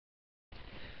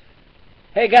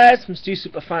Hey guys, Mr.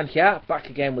 Superfan here, back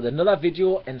again with another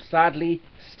video, and sadly,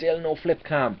 still no flip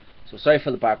cam, so sorry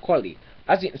for the bad quality.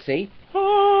 As you can see,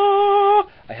 I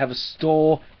have a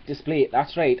store display.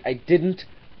 That's right, I didn't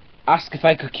ask if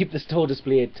I could keep the store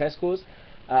display at Tesco's.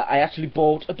 I actually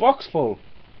bought a box full.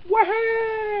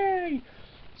 Wahey!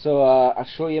 So I'll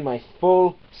show you my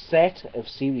full set of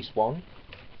Series 1.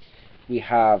 We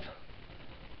have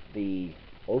the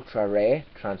ultra rare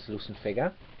translucent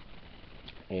figure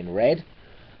in red,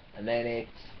 and then it's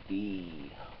the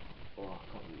I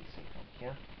can't really see from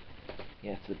here.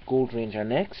 Yeah, it's the Gold Ranger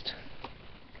next.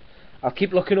 I'll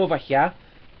keep looking over here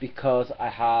because I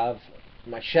have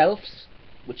my shelves,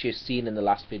 which you've seen in the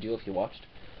last video if you watched,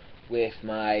 with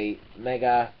my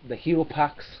the hero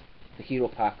packs,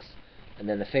 and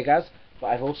then the figures. But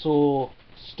I've also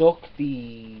stuck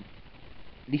the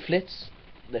leaflets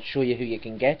that show you who you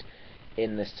can get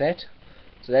in the set.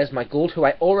 So there's my gold, who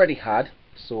I already had,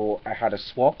 so I had a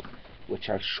swap, which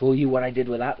I'll show you what I did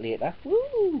with that later.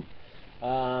 Woo!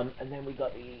 And then we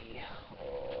got the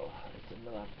it's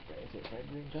another, is it Red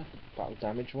Ranger? Battle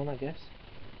damage one, I guess.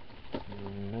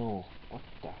 No, what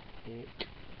the heck?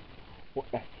 What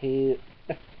the hell?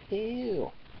 The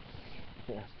hell? I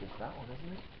think that's just that one,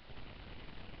 isn't it?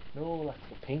 No, that's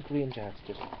the Pink Ranger. It's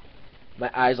just my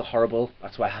eyes are horrible.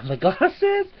 That's why I have my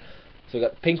glasses. So we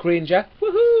got the Pink Ranger.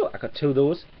 Woohoo! I got two of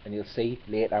those, and you'll see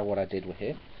later what I did with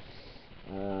it.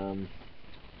 And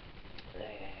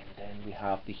then we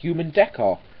have the Human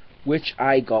Decor, which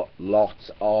I got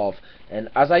lots of. And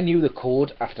as I knew the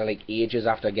code after like ages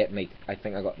after getting I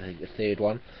think I got the third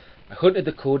one, I hunted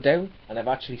the code down, and I've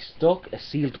actually stuck a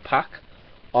sealed pack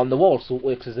on the wall, so it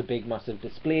works as a big massive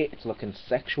display. It's looking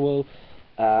sexual.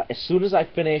 As soon as I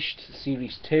finished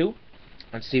Series 2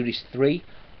 and Series 3,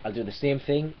 I'll do the same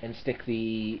thing and stick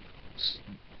a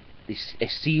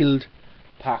sealed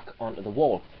pack onto the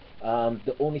wall.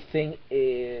 The only thing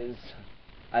is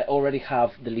I already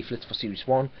have the leaflets for Series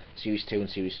 1, Series 2 and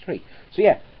Series 3. So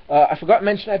yeah, I forgot to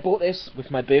mention I bought this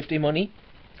with my birthday money.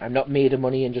 I'm not made of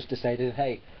money and just decided,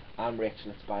 hey, I'm rich,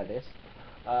 let's buy this.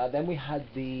 Then we had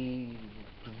the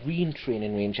Green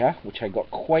Training Ranger, which I got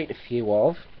quite a few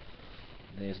of.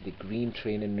 There's the Green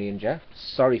Training Ranger.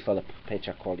 Sorry for the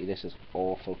picture quality, this is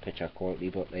awful picture quality,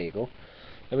 but there you go.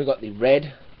 Then we got the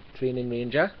Red Training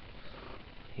Ranger.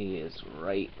 He is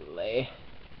right there.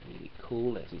 Really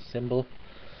cool, there's his symbol.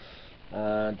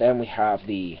 Then we have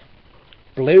the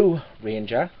Blue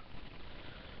Ranger,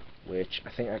 which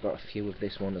I think I got a few of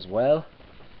this one as well.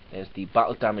 There's the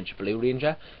Battle Damage Blue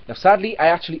Ranger. Now sadly, I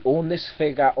actually own this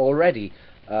figure already.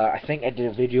 I think I did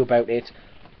a video about it,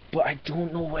 but I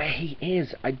don't know where he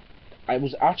is. I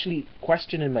was actually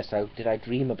questioning myself, did I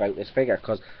dream about this figure?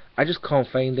 Because I just can't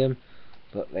find him.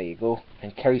 But there you go.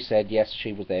 And Kerry said yes,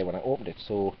 she was there when I opened it,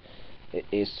 so it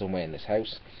is somewhere in this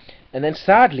house. And then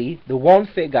sadly, the one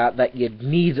figure that you'd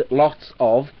need lots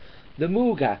of, the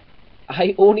Mooga.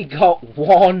 I only got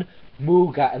one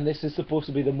Mooga, and this is supposed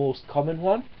to be the most common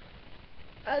one.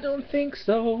 I don't think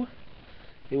so.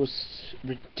 It was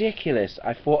ridiculous.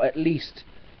 I thought at least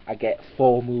I get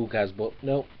 4 Moogas, but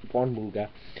no, 1 Mooga.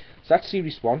 So that's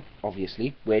Series 1,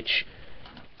 obviously, which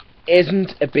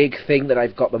isn't a big thing that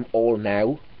I've got them all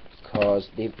now, because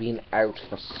they've been out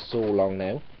for so long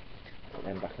now. Put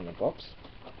them back in the box.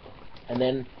 And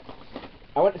then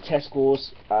I went to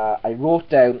Tesco's. I wrote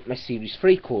down my Series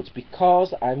 3 codes,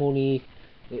 because I'm only,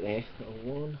 wait there,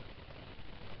 1,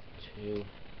 2,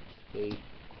 3,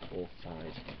 4, 5.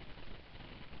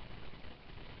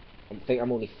 I think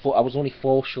I'm only 4. I was only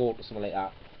 4 short or something like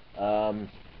that.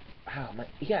 My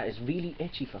ear is really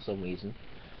itchy for some reason,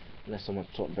 unless someone's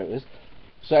talking about this.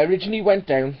 So I originally went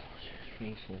down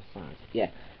 3, 4, 5.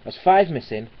 Yeah, I was 5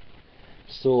 missing.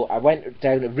 So I went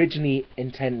down originally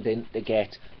intending to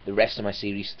get the rest of my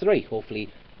Series 3.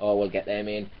 Hopefully, we'll get them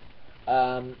in.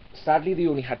 Sadly, they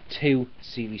only had 2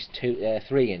 Series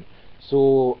 3 in.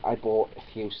 So I bought a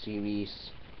few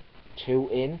Series 2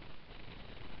 in,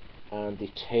 and the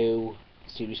 2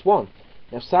 Series 1.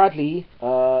 Now sadly,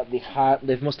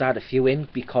 they must have had a few in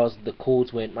because the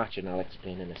codes weren't matching. I'll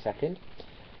explain in a second.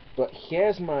 But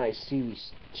here's my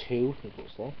Series 2. I think it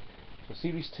was there. So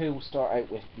Series 2 will start out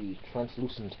with the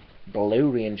translucent Blue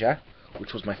Ranger,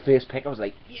 which was my first pick. I was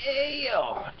like,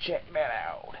 yeah, check that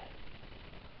out.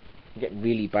 I'm getting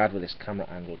really bad with this camera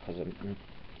angle because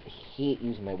I hate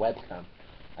using my webcam.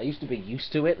 I used to be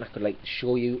used to it, and I could like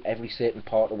show you every certain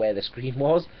part of where the screen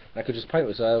was. I could just point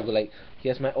it, so I would go like,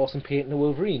 here's my awesome painting of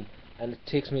Wolverine, and it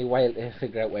takes me a while to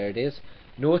figure out where it is.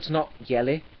 No, it's not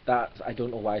yellow. I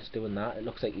don't know why it's doing that. It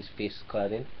looks like his face is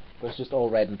coloured in, but it's just all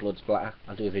red and blood splatter.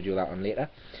 I'll do a video of that one later.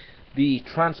 The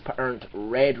transparent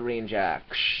Red Ranger.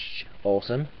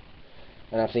 awesome.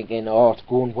 And I'm thinking, oh, it's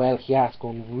going well here, it's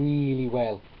going really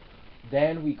well.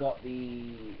 Then we got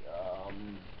the, I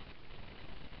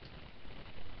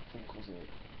think was it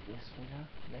this figure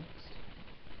next?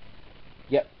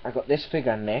 Yep, I got this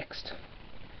figure next.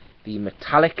 The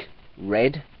metallic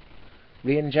red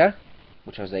Ranger,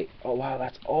 which I was like, oh wow,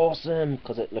 that's awesome,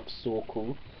 because it looks so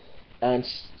cool. And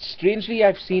strangely,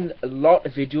 I've seen a lot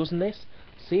of videos in this.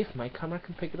 See if my camera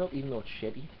can pick it up, even though it's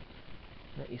shitty.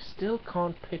 Now, you still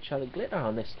can't picture the glitter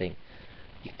on this thing.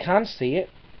 You can see it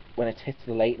when it hits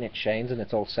the light and it shines and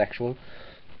it's all sexual,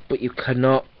 but you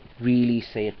cannot really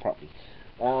see it properly.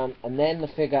 And then the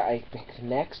figure I picked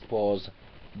next was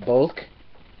Bulk.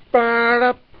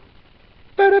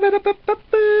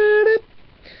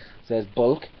 Says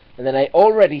Bulk. And then I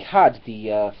already had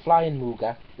the Flying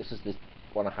Mooga. This is the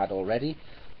one I had already.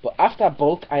 But after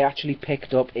Bulk, I actually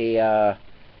picked up a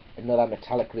another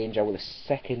metallic Ranger with a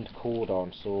second code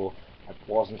on. So I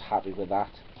wasn't happy with that,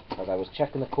 because I was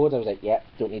checking the codes. I was like, yeah,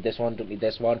 don't need this one, don't need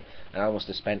this one. And I must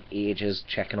have spent ages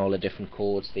checking all the different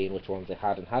codes, seeing which ones they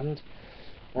had and hadn't.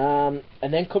 And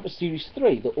then come to Series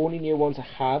 3. The only new ones I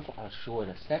have, I'll show in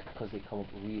a sec, because they come up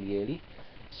really early.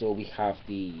 So we have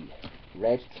the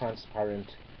red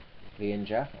transparent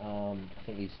Ranger. I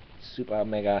think he's Super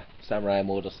Mega Samurai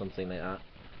Mode or something like that.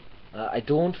 I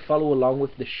don't follow along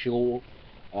with the show.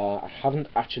 I haven't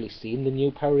actually seen the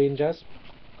new Power Rangers,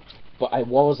 but I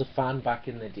was a fan back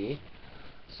in the day.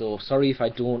 So sorry if I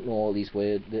don't know all these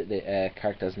words, the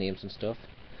characters' names and stuff.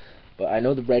 But I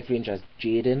know the Red Ranger is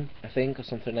Jaden, I think, or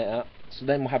something like that. So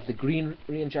then we'll have the Green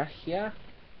Ranger here,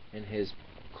 in his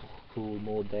cool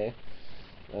mode there.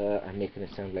 I'm making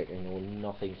it sound like I know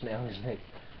nothing now, isn't it?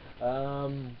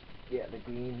 Yeah, the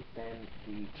green, then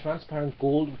the transparent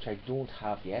gold, which I don't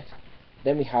have yet.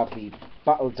 Then we have the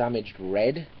battle damaged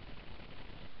red,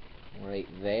 right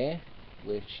there,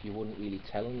 which you wouldn't really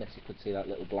tell unless you could see that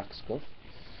little black scuff.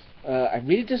 I'm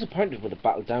really disappointed with the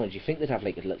battle damage. You think they'd have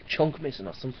like a little chunk missing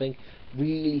or something,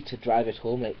 really to drive it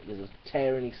home, like there's a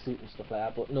tear in his suit and stuff like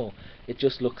that, but no, it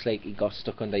just looks like he got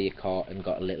stuck under your car and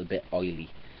got a little bit oily.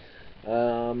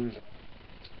 Then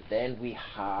we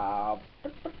have,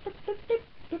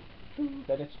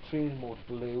 then it's training mode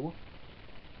blue,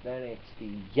 then it's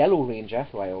the yellow Ranger,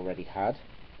 who I already had,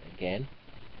 again,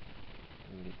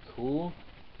 really cool.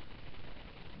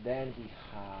 Then we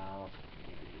have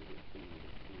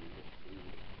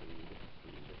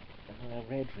another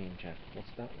red Ranger.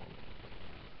 What's that one?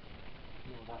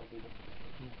 No, that would be the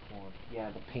pink one.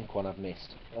 Yeah, the pink one I've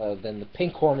missed. Then the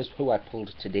pink one is who I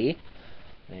pulled today.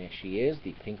 There she is,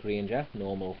 the pink Ranger,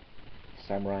 normal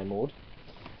samurai mode.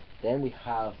 Then we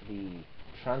have the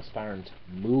transparent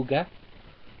Mooga.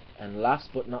 And last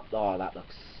but not, oh, that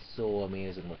looks so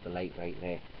amazing with the light right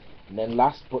there. And then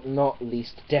last but not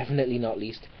least, definitely not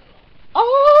least,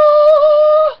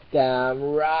 oh, damn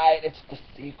right, it's the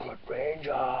Secret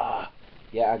Ranger.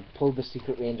 Yeah, I pulled the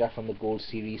Secret Ranger from the Gold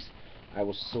series. I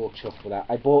was so chuffed with that.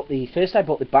 I bought the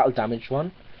battle damaged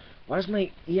one. Why is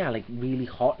my ear like really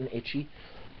hot and itchy?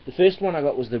 The first one I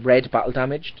got was the red battle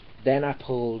damaged. Then I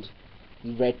pulled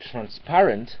the red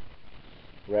transparent,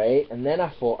 right? And then I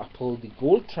thought I pulled the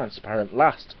gold transparent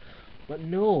last, but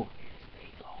no,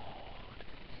 it's the gold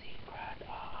secret.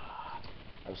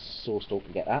 I was so stoked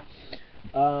to get that.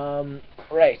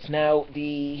 Right, now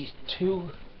the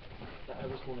two that I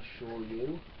was going to show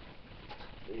you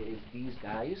is these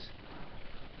guys,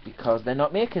 because they're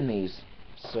not making these,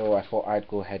 so I thought I'd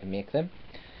go ahead and make them.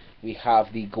 We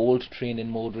have the gold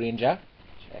training mode Ranger.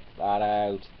 Check that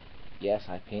out. Yes,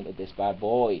 I painted this bad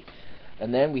boy.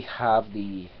 And then we have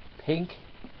the pink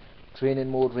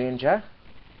training mode Ranger.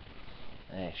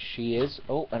 There she is.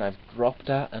 Oh, and I've dropped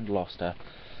her and lost her.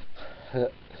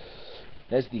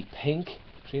 There's the pink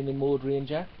training mode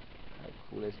Ranger. How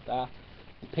cool is that?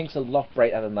 The pink's a lot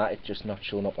brighter than that, it's just not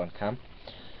showing up on cam.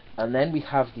 And then we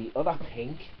have the other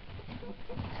pink,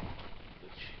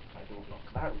 which I don't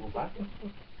look that robot.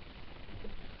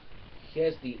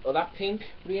 Here's the other pink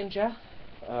Ranger.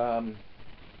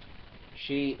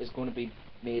 She is going to be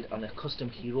made on a custom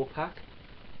hero pack.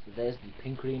 So there's the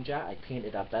pink Ranger. I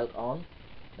painted her belt on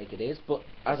like it is, but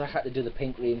as I had to do the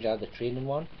pink Ranger, the training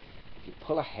one, if you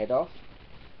pull her head off,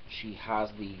 she has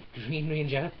the green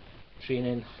Ranger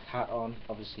training hat on,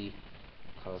 obviously,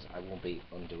 because I won't be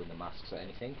undoing the masks or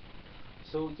anything.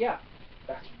 So yeah,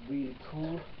 that's really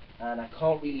cool, and I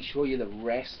can't really show you the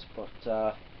rest,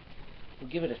 but we'll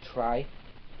give it a try.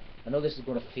 I know this is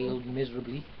going to fail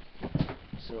miserably,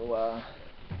 so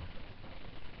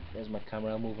there's my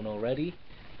camera moving already.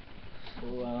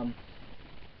 So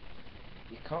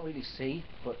you can't really see,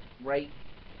 but right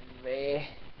there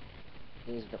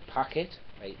is the packet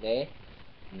right there,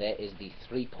 and there is the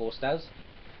 3 posters,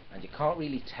 and you can't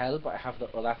really tell, but I have the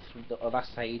other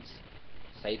sides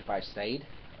side by side.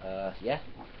 Yeah,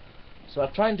 so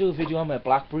I'll try and do a video on my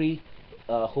BlackBerry.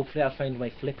 Hopefully I'll find my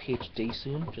Flip HD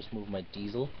soon. Just move my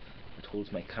diesel, it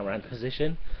holds my camera in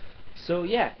position. So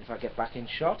yeah, if I get back in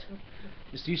shot,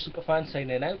 Mr. Superfan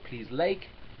signing out. Please like,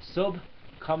 sub,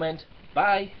 comment,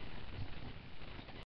 bye.